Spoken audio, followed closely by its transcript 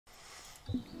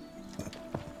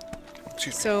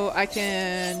So I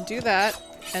can do that,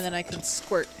 and then I can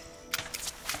squirt.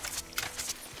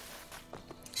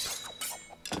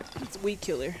 It's a weed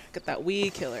killer. Get that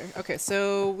weed killer. Okay,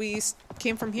 so we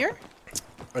came from here?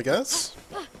 I guess.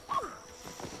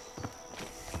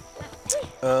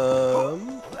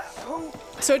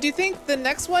 So do you think the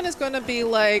next one is going to be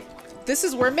like, this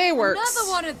is where May works? Another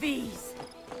one of these.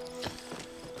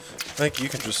 I think you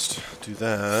can just do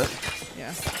that.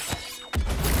 Yeah.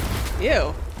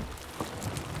 Ew.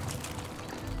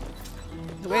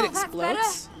 The way it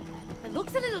explodes. It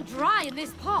looks a little dry in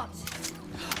this pot.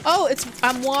 Oh,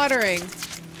 I'm watering.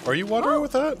 Are you watering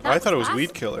with that? I thought it was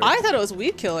weed killer. I thought it was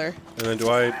weed killer. And then do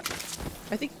I...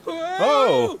 I think...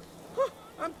 Oh!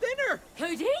 I'm thinner!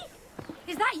 Cody?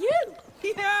 Is that you?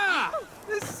 Yeah!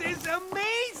 This is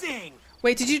amazing!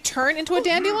 Wait, did you turn into a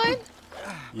dandelion?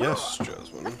 Yes,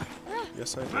 Jasmine.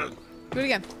 Yes, I did. Do it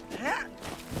again.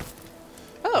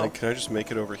 Oh. Can I just make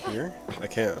it over here? I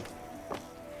can.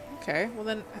 Okay, well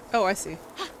then... Oh, I see.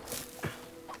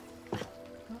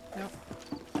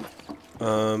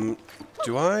 No.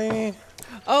 Do I...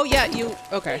 Oh, yeah, you...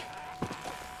 Okay.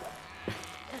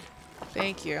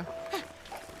 Thank you.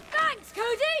 Thanks,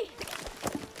 Cody!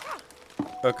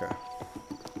 Okay.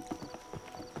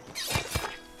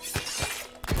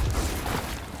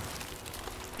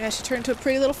 Yeah, she turned into a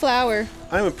pretty little flower.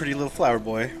 I'm a pretty little flower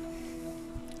boy.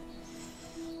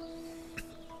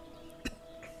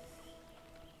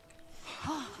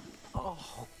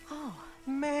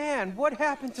 Man, what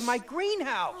happened to my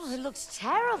greenhouse? Oh, it looks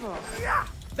terrible. Yeah,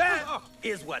 that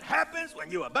is what happens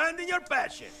when you abandon your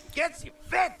passion. It gets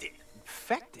infected.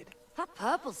 Infected? That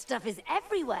purple stuff is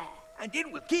everywhere. And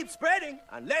it will keep spreading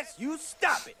unless you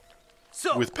stop it.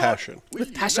 So, With passion. Will With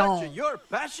you passion. nurture your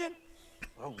passion?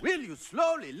 Or will you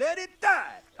slowly let it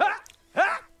die? Ha!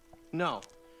 Ha! No.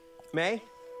 May,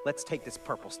 let's take this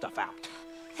purple stuff out.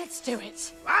 Let's do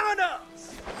it.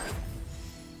 Vámonos!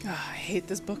 Oh, I hate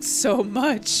this book so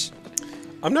much.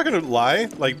 I'm not gonna lie,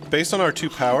 like, based on our two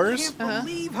powers,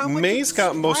 Believe how much May's it's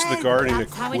got most of the gardening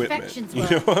That's how equipment. infections You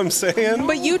work. know what I'm saying?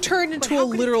 But you turned into a how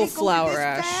could it literal take over flower, this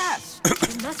Ash. fast?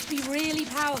 It must be really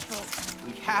powerful.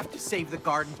 We have to save the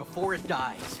garden before it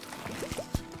dies.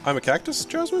 I'm a cactus,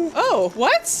 Jasmine? Oh,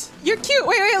 what? You're cute.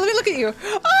 Wait, let me look at you.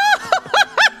 Oh,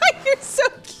 you're so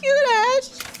cute,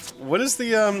 Ash. What is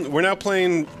the, we're now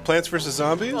playing Plants vs.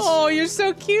 Zombies? Oh, you're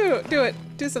so cute. Do it.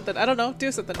 Do something. I don't know.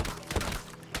 Do something.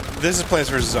 This is Plants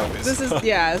vs. Zombies. This is,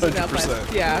 yeah, this is now fun.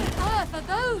 100%. Yeah. Earth are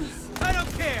those? I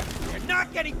don't care. You're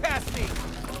not getting past me.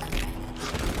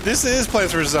 This is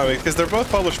Plants vs. Zombies, because they're both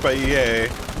published by EA.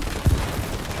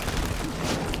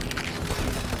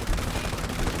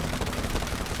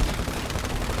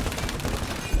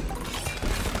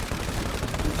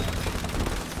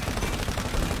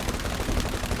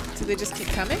 Do they just keep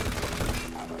coming? I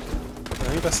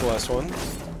think that's the last one.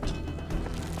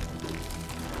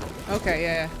 Okay,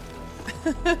 yeah.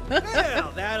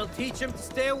 Well, that'll teach him to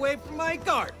stay away from my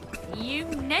garden. You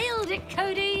nailed it,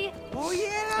 Cody. Oh,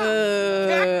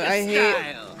 yeah.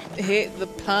 I hate the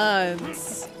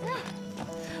puns.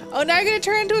 Oh, now you're gonna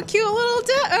turn into a cute little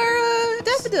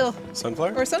daffodil.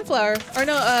 Sunflower? Or sunflower. Or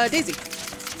no, daisy.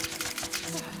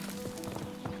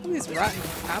 Look at these rotten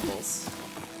apples.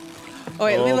 Oh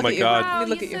wait, let me Oh look my at you. God. Wow, Let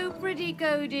me look you're at you. so pretty,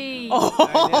 Cody.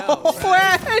 Oh,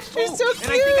 Flash, you're so cute.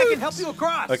 And I think I can help you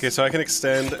across. Okay, so I can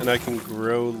extend and I can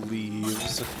grow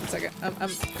leaves. One second.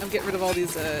 I'm getting rid of all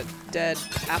these dead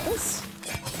apples.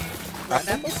 Rotten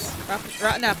apples.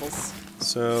 Rotten apples.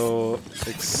 So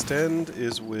extend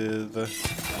is with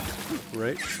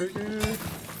right trigger.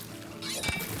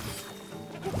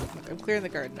 I'm clearing the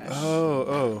garden, Ash.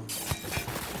 Oh.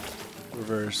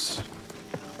 Reverse.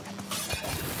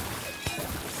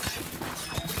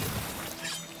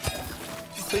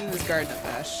 I'm cleaning this garden up,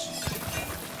 Ash.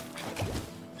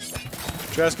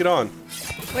 Jazz, get on.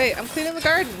 Wait, I'm cleaning the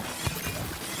garden.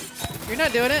 You're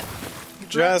not doing it.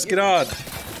 Jazz, get on.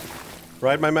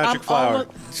 Ride my magic flower.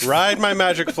 Ride my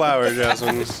magic flower,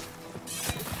 Jasmine.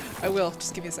 I will.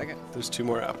 Just give me a second. There's 2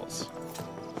 more apples.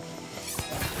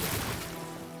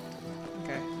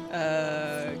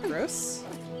 Okay. Gross.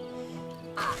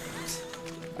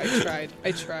 I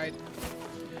tried.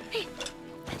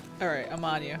 Alright, I'm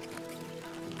on you.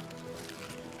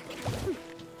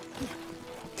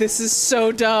 This is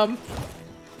so dumb.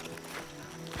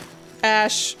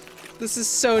 Ash, this is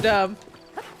so dumb.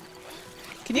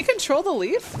 Can you control the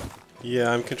leaf?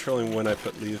 Yeah, I'm controlling when I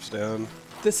put leaves down.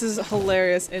 This is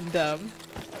hilarious and dumb.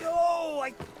 Oh,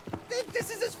 I think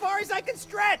this is as far as I can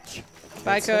stretch.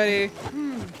 Bye, Cody.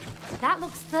 That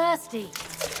looks thirsty.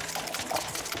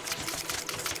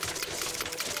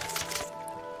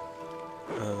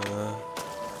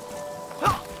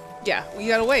 Yeah, we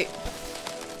gotta wait.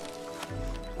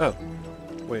 Oh,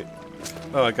 wait.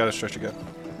 Oh, I gotta stretch again.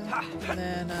 And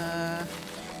then,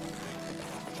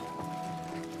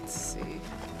 let's see.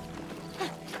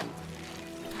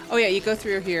 Oh yeah, you go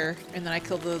through here, and then I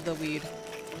kill the weed.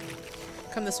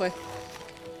 Come this way.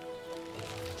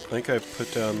 I think I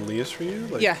put down leaves for you.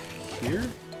 Like Yeah. Here.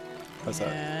 How's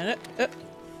that?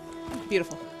 And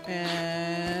beautiful.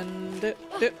 And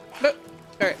all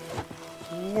right.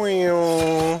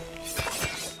 Wow.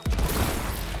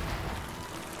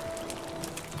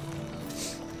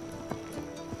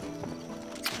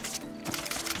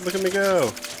 Look at me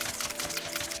go.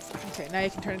 Okay, now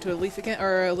you can turn into a leaf again,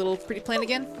 or a little pretty plant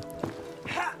again.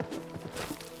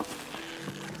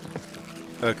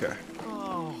 Okay.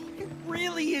 Oh, it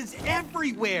really is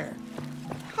everywhere.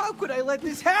 How could I let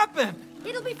this happen?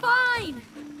 It'll be fine.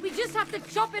 We just have to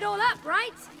chop it all up, right?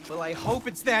 Well, I hope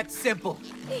it's that simple.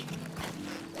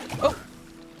 Oh!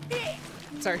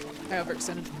 Sorry, I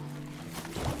overextended.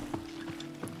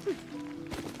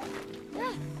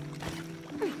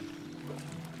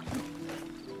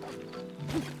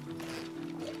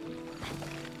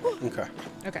 Okay.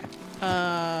 Okay.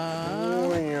 Wow.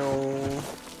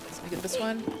 Let's make it this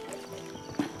one.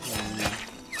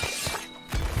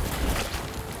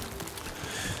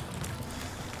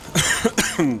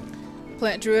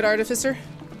 Plant Druid Artificer.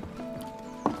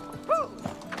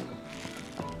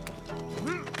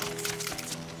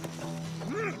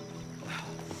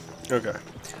 Okay.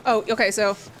 Oh, okay,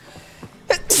 so...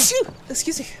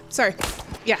 Excuse me. Sorry.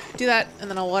 Yeah, do that, and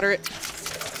then I'll water it.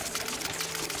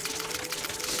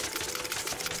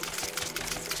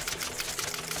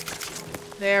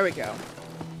 There we go.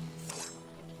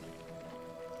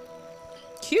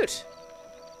 Cute.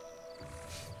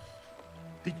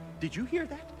 Did you hear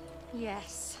that?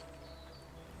 Yes.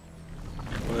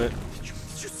 What? Did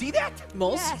you see that?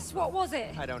 Moles? Yes, what was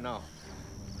it? I don't know.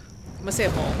 I'm gonna say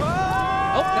a mole.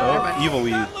 Oh, no, never Oh, mind. evil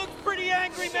weed. That looks pretty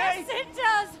angry, May. Yes, it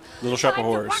does. Little shop of Time to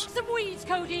horrors. whack some weeds,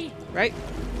 Cody. Right?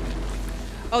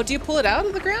 Oh, do you pull it out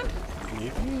of the ground?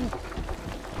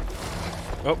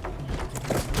 Oh,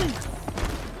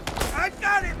 I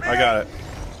got it, May. I got it.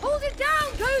 Hold it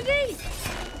down, Cody.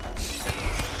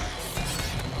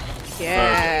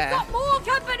 Yeah. Got more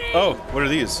company. Oh, what are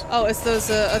these? Oh, it's those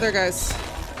other guys.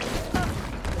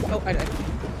 Oh, I died.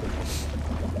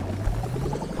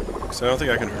 So I don't think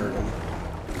I can hurt them.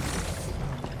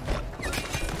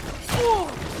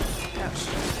 Ouch.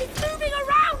 It's moving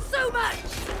around so much.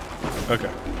 Okay.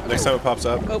 Next time it pops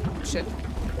up. Oh, shit.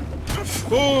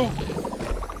 Oh.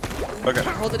 Okay.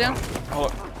 Hold it down.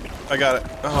 Hold on. I got it.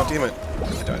 Oh, damn it.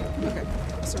 I died. Okay.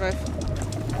 Survive.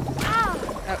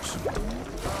 Ouch.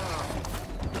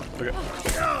 Okay.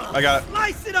 I got it.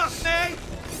 Slice it up, May.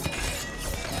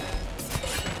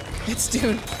 It's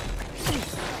Dune.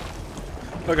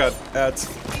 Oh god, ads.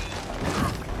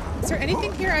 Is there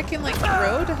anything here I can, like,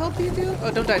 throw to help you do? Oh,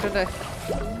 don't die, don't die.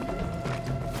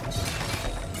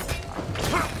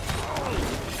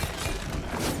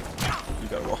 You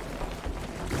got a wall.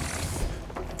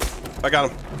 I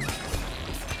got him.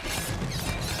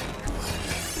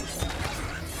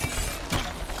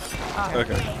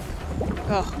 Okay.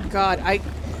 Oh, God.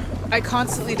 I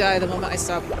constantly die the moment I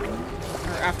stop.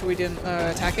 Or after we didn't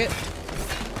attack it.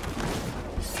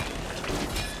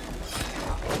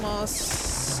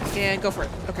 Almost. And go for it.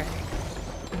 Okay.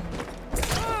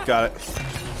 Got it.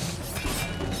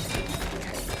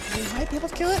 We might be able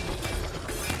to kill it.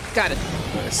 Got it.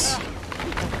 Nice.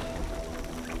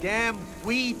 Damn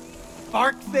weed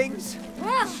bark things.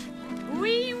 Well,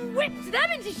 we whipped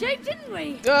them into shape, didn't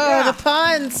we? Oh, Yeah. the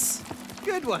puns!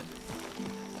 Good one.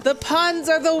 The puns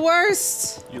are the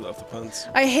worst! You love the puns.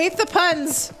 I hate the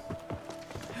puns!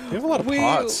 You have a lot of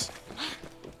pots.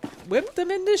 Whip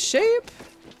them into shape.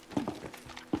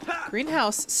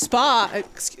 Greenhouse. Spa.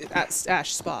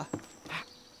 Ash, spa.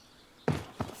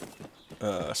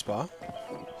 Spa?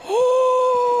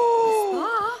 Oh!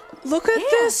 Ah, Look at Yeah.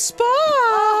 this spa!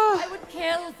 I would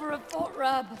kill for a foot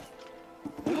rub.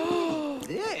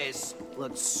 This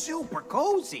looks super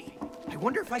cozy. I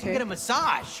wonder if I can Okay. get a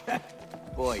massage.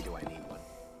 Boy, do I need one.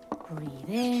 Breathe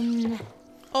in.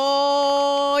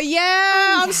 Oh,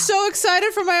 yeah! I'm so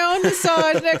excited for my own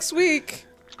massage next week.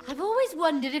 I've always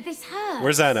wondered if this hurts.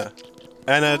 Where's Anna?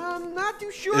 Anna, I'm not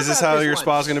too sure. is this about how this your one.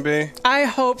 spa's gonna be? I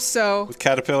hope so. With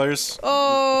caterpillars?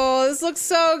 Oh, this looks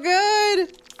so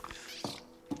good.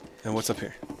 And what's up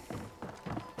here?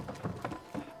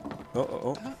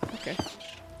 Oh. Okay.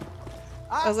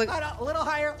 I was like- a little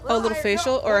higher. a little higher.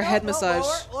 facial or a head massage?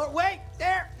 Lower. Wait,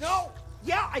 there. No.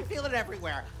 Yeah, I feel it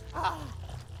everywhere.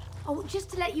 Oh, just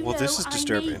to let you Well, know, this is I may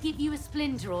disturbing. give you a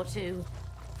splinter or two.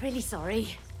 Really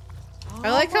sorry.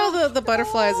 I like how the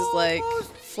butterflies is like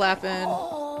flapping,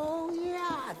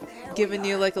 giving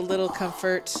you like a little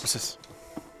comfort. What's this?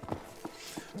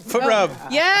 Foot rub.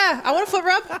 Yeah, I want a foot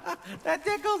rub. That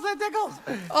tickles, that tickles.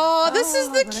 Oh, this is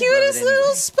the cutest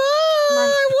little spot.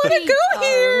 I want to go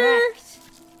here. Wrecked.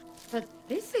 But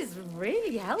this is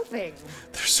really helping.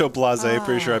 They're so blasé.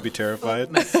 Pretty sure I'd be terrified.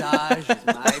 Massage is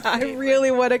my favorite. I really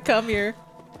want to come here.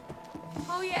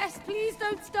 Oh yes, please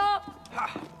don't stop.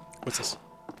 What's this?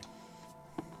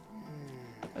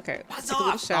 Okay, Buzz take a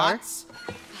little off, shower. Dots.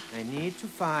 I need to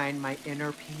find my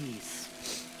inner peace.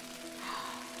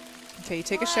 Okay, you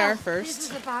take a shower This first,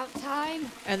 is about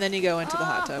time. and then you go into the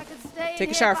hot Oh, tub. I could stay in Take a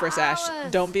here shower for first, Ash.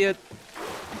 hours. Don't be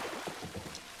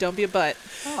a butt.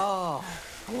 Oh,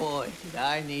 boy, did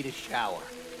I need a shower.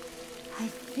 I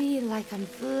feel like I'm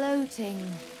floating.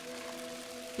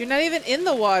 You're not even in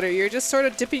the water. You're just sort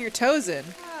of dipping your toes in.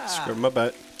 Scrub my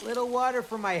butt. Little water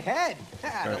for my head.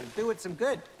 That'll right. do it some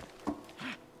good.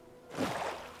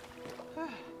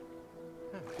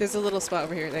 There's a little spot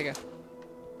over here. There you go.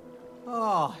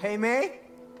 Oh, hey, May.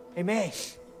 Hey, May.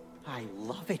 I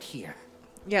love it here.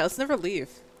 Yeah, let's never leave.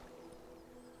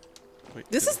 Wait,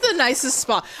 This is the nicest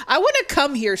spot. I want to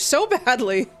come here so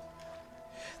badly.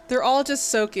 They're all just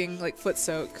soaking, like foot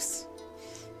soaks.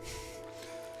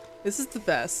 This is the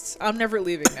best. I'm never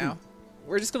leaving now.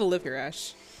 We're just gonna live here,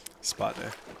 Ash. Spot day.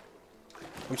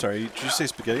 I'm sorry. Did you say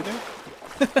spaghetti day?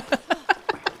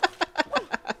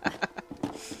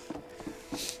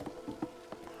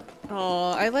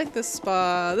 Oh, I like this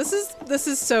spa. This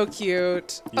is so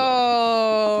cute. Yeah.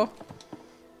 Oh.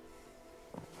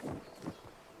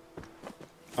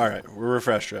 All right, we're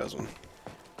refreshed, Jasmine.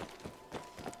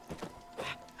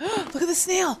 Look at the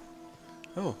snail.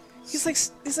 Oh, He's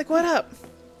like, what up?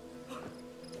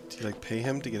 do you like pay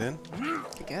him to get in? I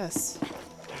guess.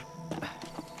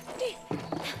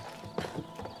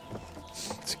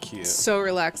 It's cute. So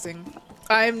relaxing.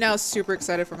 I am now super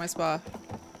excited for my spa.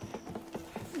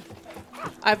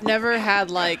 I've never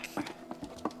had like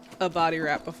a body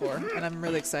wrap before, and I'm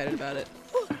really excited about it.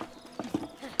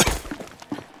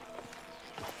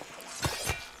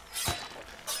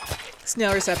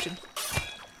 Snail reception.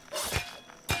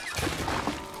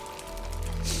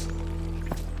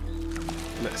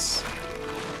 Nice.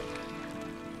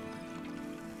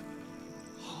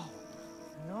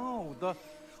 No, the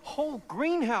whole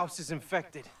greenhouse is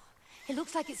infected. It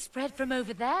looks like it's spread from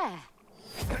over there.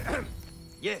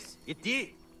 Yes, it did.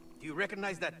 Do you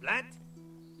recognize that plant?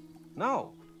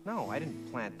 No, I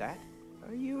didn't plant that.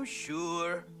 Are you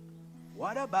sure?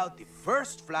 What about the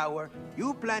first flower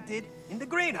you planted in the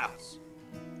greenhouse?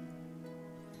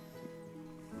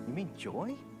 You mean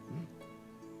Joy?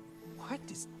 What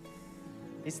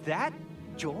is that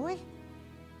Joy?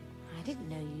 I didn't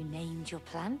know you named your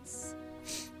plants.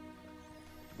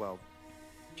 Well,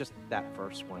 just that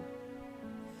first one.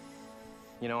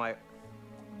 You know,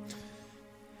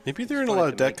 Maybe they're in a Just lot wanted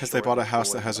of to debt make because sure they bought a the house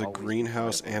boys that has a always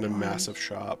greenhouse lived and a behind. massive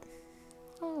shop.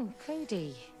 Oh,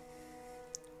 Cody.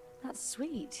 That's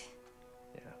sweet.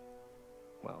 Yeah.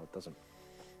 Well, it doesn't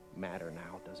matter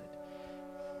now, does it?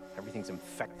 Everything's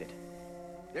infected.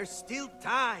 There's still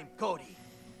time, Cody.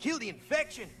 Kill the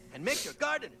infection and make your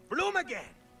garden bloom again.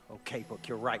 Okay, Book,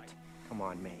 you're right. Come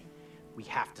on, May. We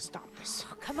have to stop this.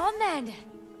 Oh, come on then.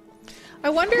 I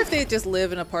wonder if they just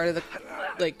live in a part of the,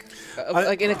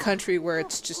 like in a country where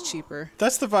it's just cheaper.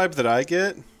 That's the vibe that I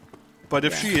get. But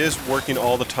if she is working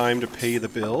all the time to pay the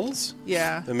bills,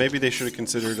 Yeah. then maybe they should have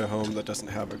considered a home that doesn't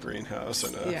have a greenhouse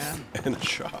and a, Yeah. and a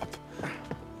shop.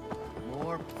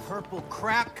 More purple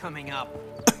crap coming up.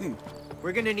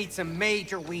 We're gonna need some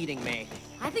major weeding, May.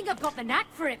 I think I've got the knack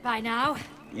for it by now.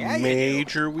 Yeah, you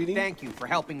Major do. weeding? Thank you for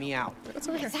helping me out. That's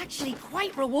over here. It's actually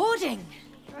quite rewarding.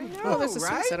 I know, Oh, there's a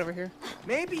swing right? set over here.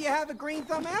 Maybe you have a green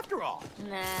thumb after all.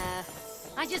 Nah.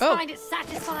 I just Oh. find it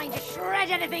satisfying to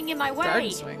shred anything in my way.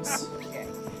 Garden swings. Okay.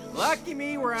 Lucky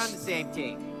me, we're on the same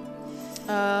team.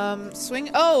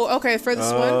 Swing. Oh, okay, for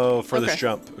this one. Oh, for this Okay.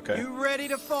 jump. Okay. You ready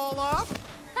to fall off?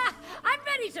 Ha! I'm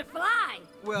ready to fly.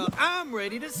 Well, I'm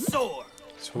ready to soar.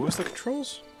 So what was the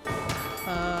controls?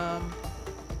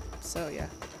 So yeah.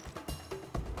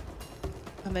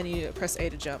 And then you press A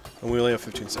to jump. And we only have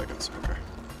 15 seconds. Okay.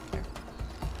 Okay.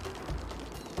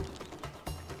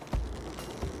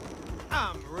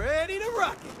 I'm ready to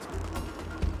rock it.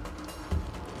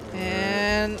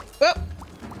 And whoop!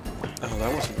 Oh,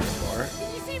 that wasn't very far.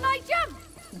 Did you see my jump?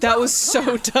 That was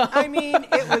so dumb. I mean,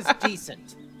 it was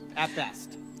decent, at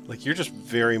best. Like, you're just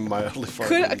very mildly far.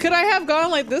 from could I have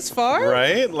gone like this far?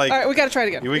 Right? Like, All right, we gotta try it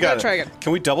again. we We gotta gotta try again.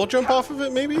 Can we double jump off of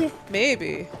it, maybe?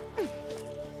 Maybe.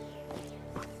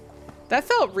 That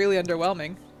felt really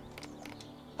underwhelming.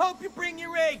 Okay, Hope you bring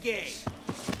your A game.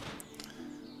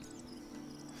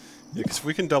 Yeah, because if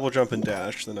we can double jump and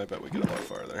dash, then I bet we get a lot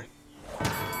farther.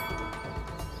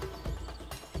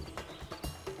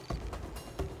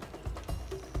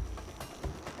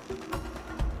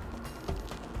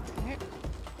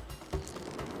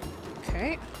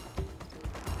 Okay.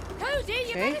 Cody,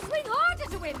 you better swing harder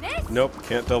to win this. Nope,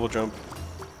 can't double jump.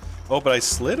 Oh, but I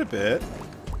slid a bit.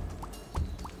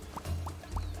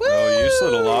 Woo! Oh, you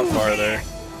slid a lot farther.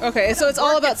 Okay, so it's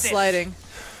all about at this. sliding.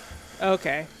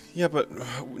 Okay. Yeah, but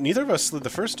neither of us slid the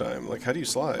first time. Like, how do you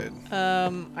slide?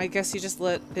 I guess you just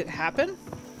let it happen?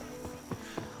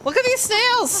 Look at these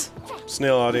snails!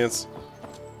 Snail audience.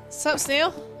 What's up,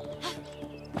 snail?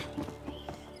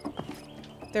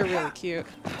 They're really cute.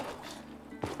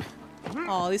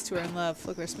 Oh, these two are in love.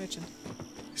 Look, they're smooching.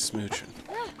 Smooching.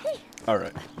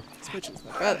 Alright. Smooching with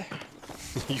my brother.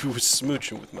 You were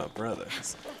smooching with my brother.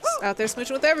 Out there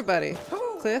smooching with everybody.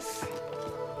 Cliff.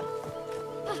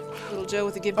 Little Joe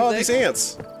with a gimpy Oh, leg. these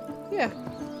ants! Yeah.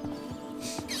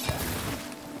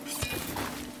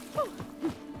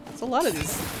 There's a lot of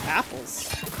these apples.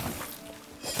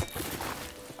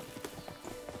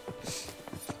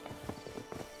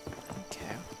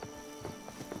 Okay.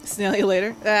 Snail you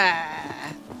later.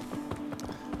 Ah.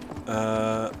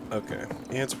 Okay.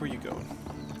 Ants, where you going?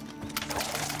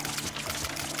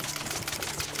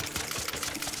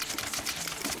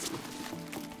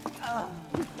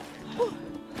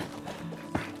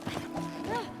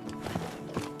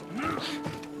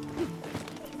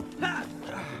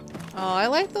 Oh, I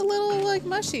like the little like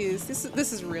mushies.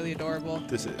 This is really adorable.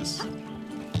 This is.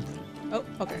 Oh,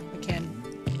 okay. We can.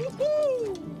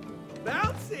 Woohoo!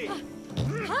 Bouncy!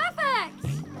 Perfect.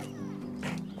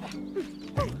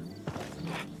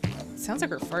 Sounds like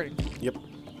we're farting. Yep.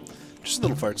 Just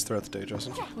little farts throughout the day,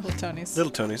 Justin. Little Tonys.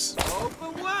 Little Tonys.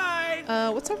 Open wide!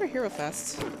 What's over here real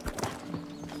fast?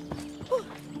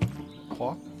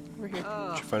 Claw? Over here.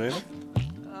 Did you find anything?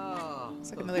 It's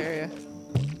like another area.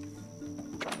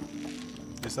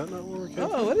 Is that not where we're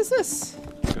going? Oh, what is this?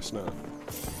 Guess not.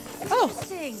 Oh,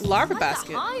 Interesting. larva Like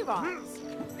basket. a high rise.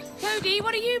 Cody,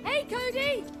 what are you? Hey,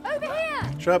 Cody, over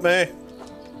here. Shut up, May.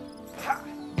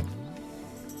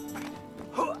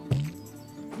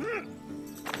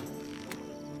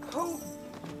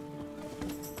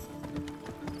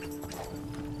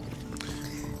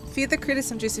 Feed the critter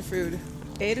some juicy food.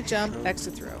 A to jump, X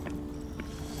to throw.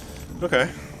 Okay.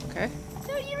 Okay.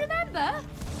 So you remember?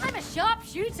 I'm a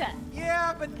sharpshooter.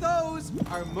 Yeah, but those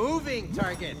are moving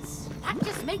targets. That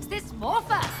just makes this more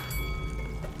fun.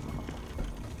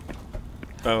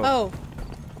 Oh.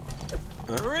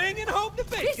 Oh, Bring and hope the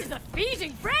This bacon! is a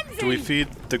feeding frenzy. Do we feed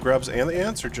the grubs and the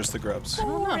ants, or just the grubs?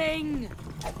 Boring.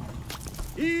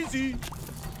 Easy!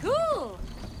 Cool.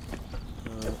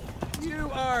 You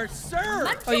are served!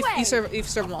 Munch oh, away. you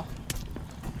serve them all.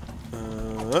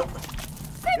 No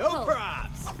Simple.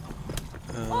 props!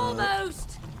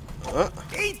 Almost.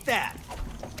 Eat that!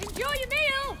 Enjoy your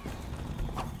meal.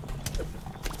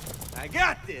 I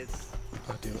got this!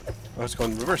 Oh, damn it. Oh, it's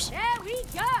going in reverse. There we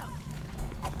go.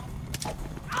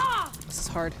 Ah, This is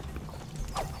hard.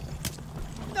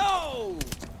 No!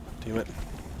 Damn it.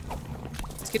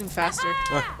 It's getting faster.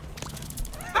 Ah,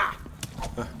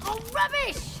 oh,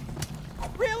 rubbish.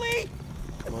 Really?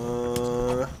 come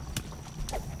on.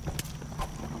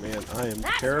 Man, I am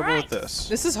That's terrible right. at this.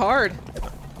 This is hard.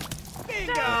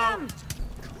 Bingo! Damn.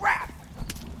 Crap!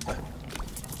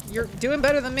 You're doing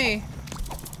better than me.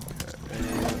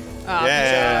 Oh,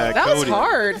 Yeah, that was Cody.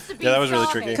 hard. Must have been Yeah, that was really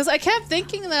starving. tricky. Because I kept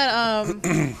thinking that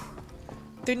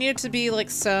there needed to be like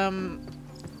some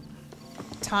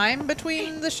time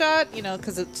between the shot, you know,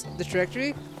 because it's the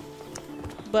trajectory.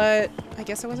 But I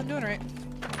guess I wasn't doing it right.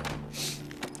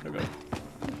 Okay.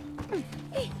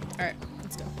 All right,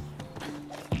 let's go.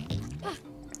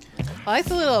 I like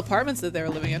the little apartments that they were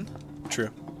living in. True.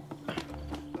 All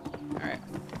right.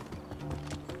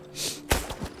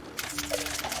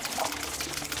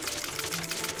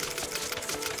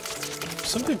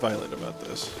 Something violent about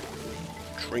this.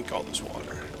 Drink all this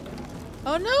water.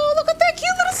 Oh no! Look at that cute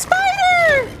little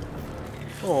spider!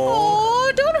 Oh,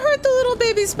 Oh, don't hurt the little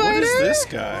baby spider. what is this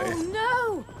guy? Oh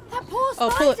no, that poor Oh,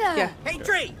 spider. pull it. Yeah. Hey,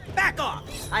 tree, back off!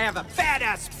 I have a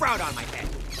badass sprout on my head.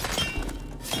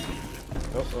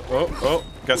 Oh.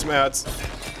 Got some ads.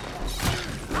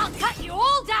 I'll cut you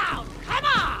all down. Come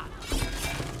on.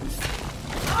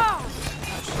 Oh,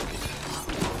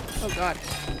 Oh god.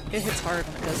 It hits hard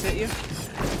when it does hit you.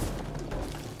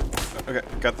 Okay,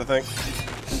 got the thing.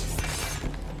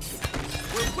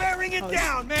 We're wearing it Oh,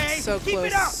 down, May! So Keep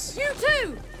close. it up! you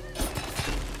too.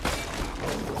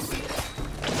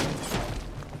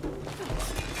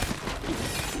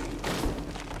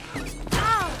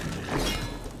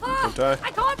 Don't die.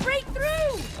 I can't break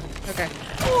through. Okay.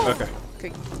 Okay.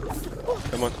 Okay.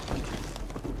 Come on.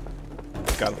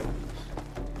 Got him.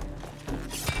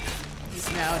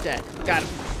 He's now dead. Got him.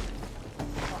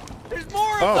 There's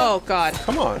more. Oh God.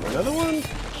 Come on. Another one?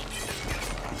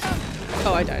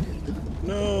 Oh, I died.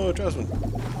 No, Jasmine.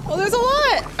 Oh, there's a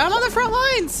lot. I'm on the front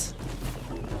lines.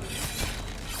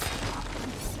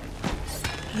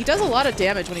 He does a lot of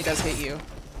damage when he does hit you.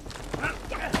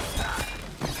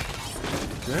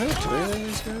 Do I have to do anything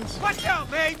these guys? Watch out,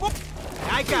 man.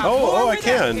 I got Oh, more I where that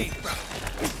can. came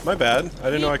from. My bad. I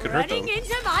didn't know I could hurt them. Running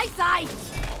into my sight.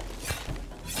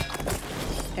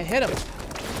 I hit him.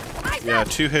 Yeah,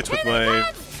 2 hits with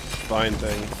my vine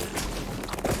thing.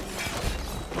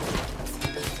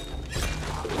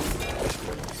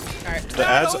 All right. The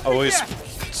ads always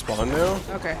spawn now?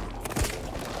 Okay.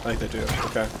 I think they do.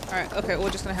 Okay. All right. Okay. We're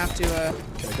just gonna have to.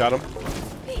 Okay, got him.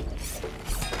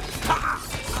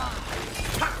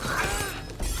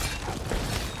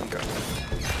 Okay.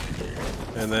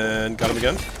 And then got him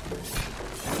again.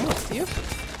 Oh, you.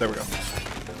 There we go.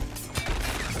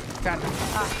 Got him.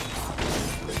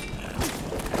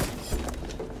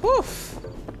 Whew.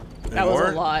 That was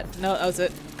a lot. No, that was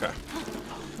it. Okay.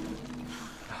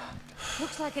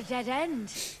 Looks like a dead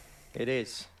end. It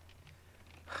is.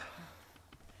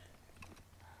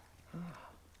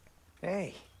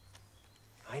 Hey,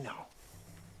 I know.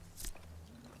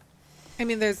 I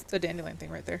mean, there's a dandelion thing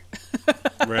right there.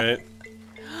 Right.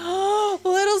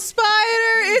 Little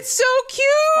spider! It's so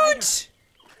cute! Spider.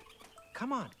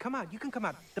 Come on, come on. You can come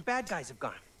out. The bad guys have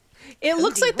gone. It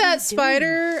looks Cody, like what are that you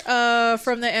doing? spider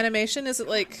from the animation. Is it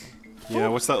like... Yeah,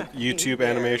 what's that YouTube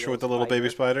animation with the little baby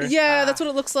spider? Yeah, that's what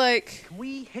it looks like. Can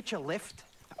we hitch a lift?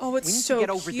 Oh, it's We need to so get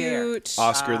over there. cute.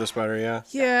 Oscar the spider, yeah.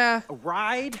 Yeah. A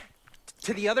ride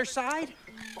to the other side?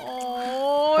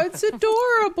 Oh, it's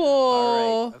adorable.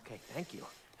 All right. Okay, thank you.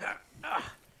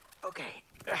 Okay.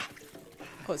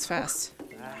 Oh, it's fast.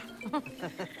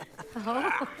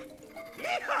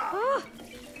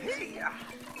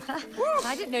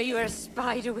 I didn't know you were a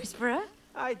spider whisperer.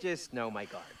 I just know my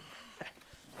guard.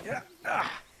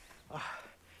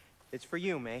 It's for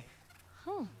you, May.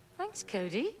 Oh, thanks,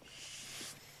 Cody.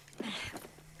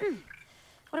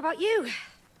 What about you?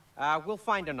 We'll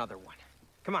find another one.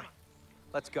 Come on,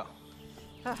 let's go.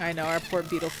 I know, our poor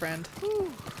beetle friend.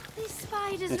 Ooh, these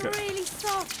spiders are Okay. really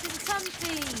soft and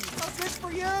comfy. Oh, good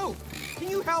for you. Can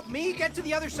you help me get to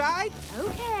the other side?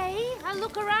 Okay, I'll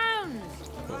look around.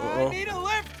 Uh-oh. I need a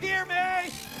lift here, May.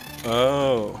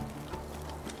 Oh.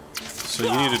 So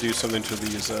you need to do something to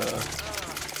these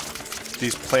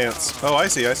plants. Oh, I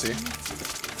see, I see.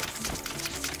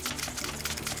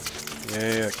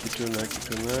 Yeah, keep doing that, keep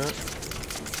doing that.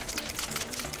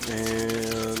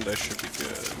 And I should be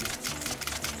good.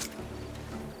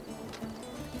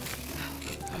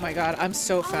 Oh my god, I'm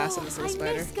so fast at this little I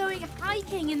spider. miss going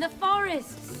hiking in the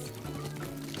forests.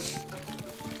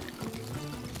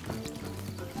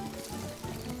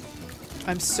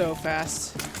 I'm so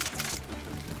fast.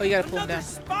 Oh, you gotta pull him Another down.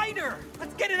 spider.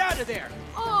 Let's get it out of there.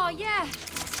 Oh, yeah.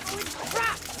 Oh, it's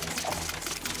trapped.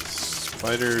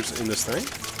 Spiders in this thing?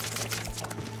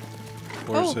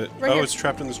 Or is Oh, it? right Oh, here. it's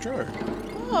trapped in this jar.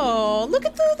 Oh, look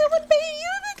at the little baby.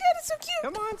 Oh my god, it's so cute.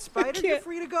 Come on, spider, you're can't.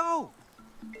 free to go.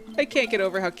 I can't get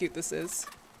over how cute this is.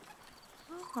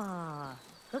 Ah,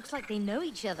 looks like they know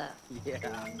each other. Yeah.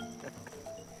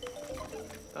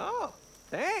 Oh,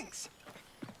 thanks.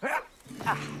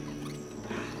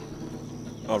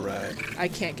 All right. I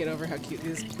can't get over how cute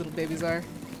these little babies are.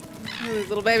 Look at these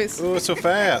little babies. Oh, it's so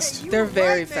fast. They're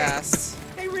very right, May. fast.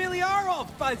 They really are all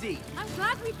fuzzy. I'm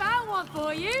glad we found one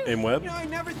for you. In web? You know, I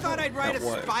never thought I'd ride At a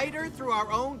what? spider through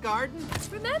our own garden.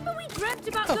 Remember we dreamt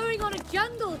about going on a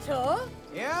jungle tour?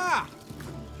 Yeah.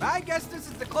 I guess this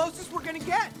is the closest we're gonna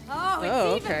get. Oh, it's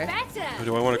Oh, even okay. better. Oh,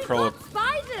 do I wanna We've crawl got up?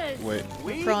 spiders. Wait,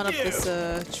 We Crawling up do.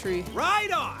 this tree.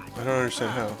 Right on. I don't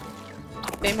understand how.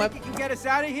 Aim web. You can get us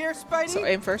out of here, Spidey? So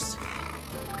aim first.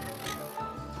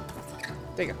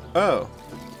 There you go. Oh.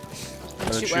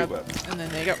 And And then shoot shoot web. web. And then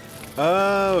there you go.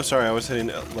 Oh, sorry, I was hitting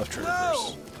left trigger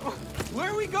Whoa. first. Where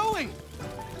are we going?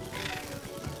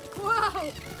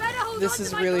 Whoa, better hold This on to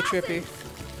is my really glasses. trippy.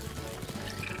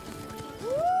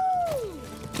 Woo!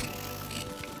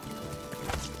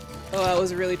 Oh, that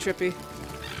was really trippy.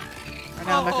 Right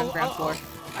now I'm back on the ground floor.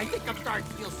 I think I'm starting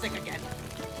to feel sick again.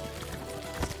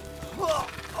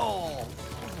 Oh.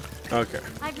 Okay.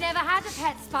 I've never had a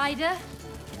pet spider,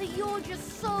 but you're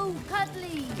just so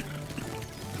cuddly.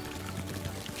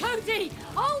 Cody,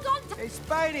 hold on to... Hey,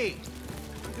 Spidey.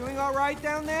 You doing all right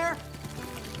down there?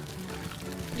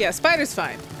 Yeah, spider's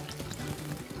fine.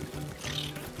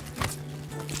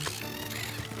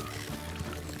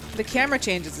 The camera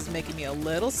changes is making me a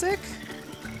little sick.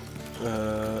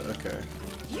 Okay.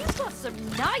 You've got some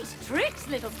nice tricks,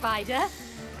 little spider.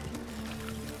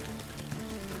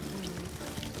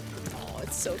 Oh,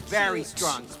 it's so cute. Very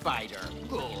strong spider.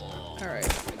 All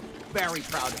right. Very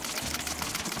proud of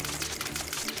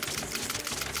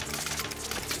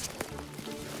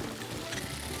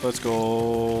you. Let's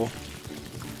go.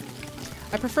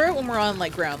 I prefer it when we're on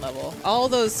like ground level. All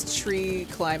those tree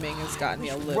climbing has gotten me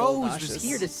a little Rose nauseous. was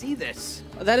here to see this.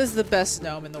 That is the best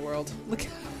gnome in the world. Look,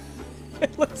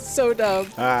 it looks so dumb.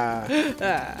 Ah.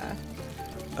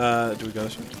 Ah, Do we go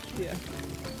this way? yeah.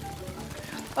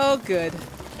 Oh, good.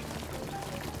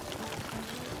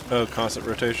 Oh, constant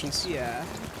rotations? Yeah.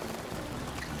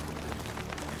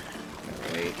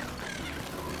 Wait.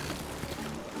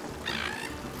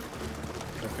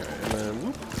 Okay, and then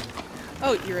whoop.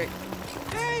 Oh, you're right.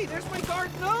 Hey, there's my guard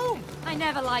gnome. I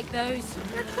never like those.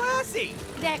 They're classy.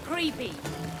 They're creepy.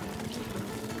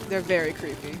 They're very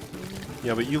creepy.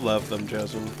 Yeah, but you love them,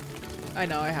 Jasmine. I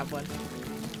know, I have one.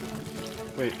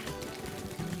 Wait.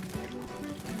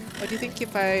 What do you think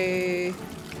if I...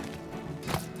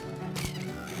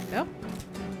 No?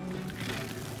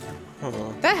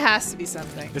 Huh. That has to be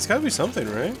something. It's gotta be something,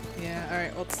 right? Yeah,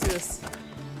 alright, well, let's do this.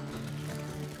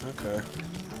 Okay.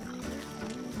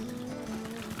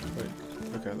 Wait.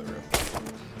 Okay, there we go.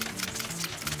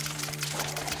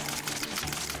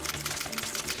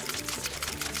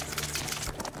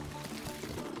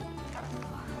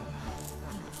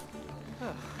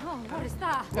 Oh, what is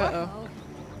that? Uh-oh.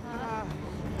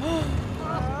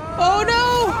 Oh no!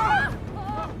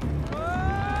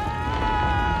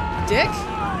 Dick?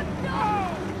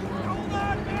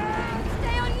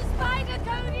 Stay on your spider,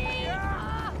 Cody!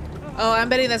 Oh, I'm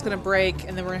betting that's gonna break,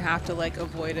 and then we're gonna have to, like,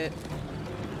 avoid it.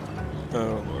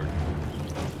 Oh, Lord.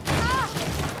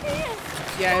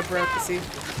 Yeah, it broke, you see.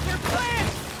 They're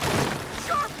plants.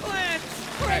 Sharp plants.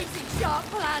 Crazy sharp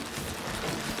plants!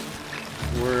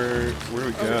 Where do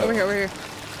we go? Over here, over here.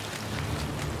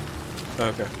 Oh,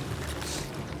 okay.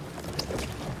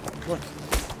 Come on.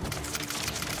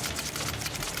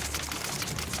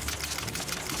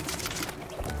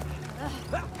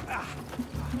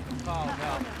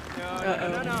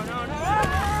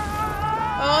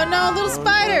 Oh no, little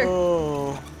spider!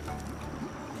 Oh.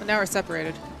 But now we're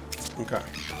separated. Okay.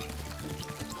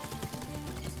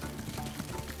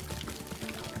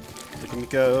 Let me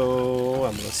go.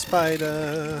 I'm a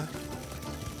spider.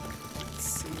 Let's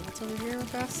see what's over here real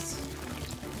fast.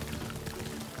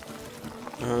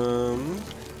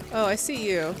 Oh, I see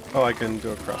you. Oh, I can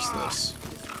go across this.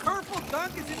 Purple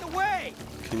gunk is in the way.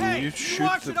 Can Hey, you can shoot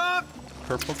wash the it off?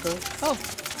 purple gun? Oh.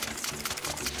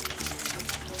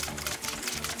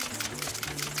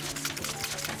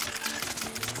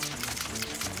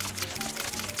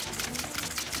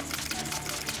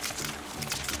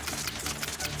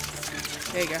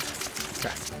 There you go.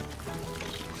 Okay.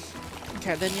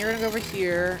 Okay, then you're gonna go over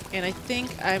here, and I think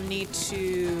I need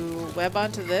to web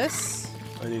onto this.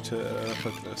 I need to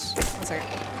hook this. 1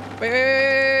 second.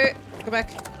 Wait. Go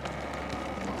back.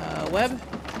 Web.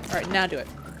 All right, now do it.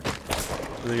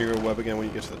 And then you're gonna web again when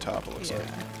you get to the top, it looks like.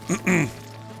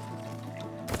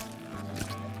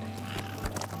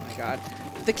 Oh my god.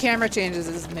 The camera changes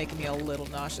is making me a little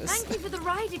nauseous. Thank you for the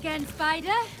ride again,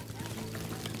 Spider.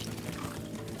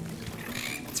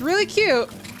 It's really cute,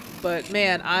 but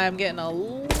man, I'm getting a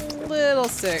little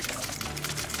sick.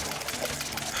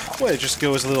 Well, it just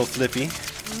goes a little flippy.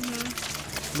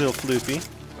 Little floopy.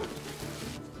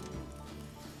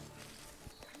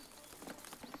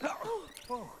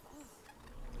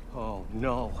 Oh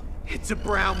no, it's a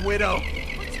brown widow.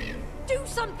 Do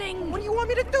something! What do you want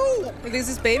me to do? Are these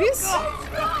his babies?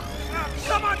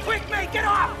 Come on, quick, mate, get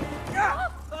off!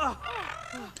 Oh,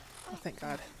 thank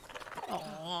God.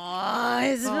 Oh,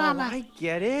 his Oh, mama. I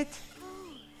get it.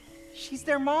 She's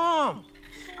their mom.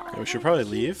 Yeah, we should probably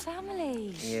leave.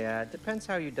 Family. Yeah, it depends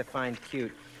how you define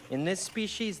cute. In this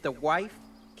species, the wife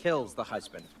kills the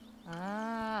husband.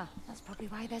 Ah, that's probably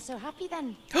why they're so happy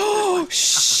then. Oh,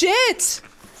 shit!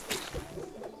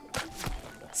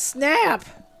 Snap!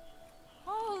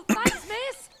 Oh, thanks,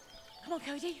 miss. Come on,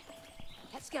 Cody.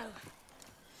 Let's go.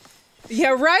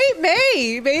 Yeah, right?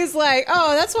 May. May's like,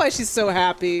 oh, that's why she's so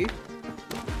happy.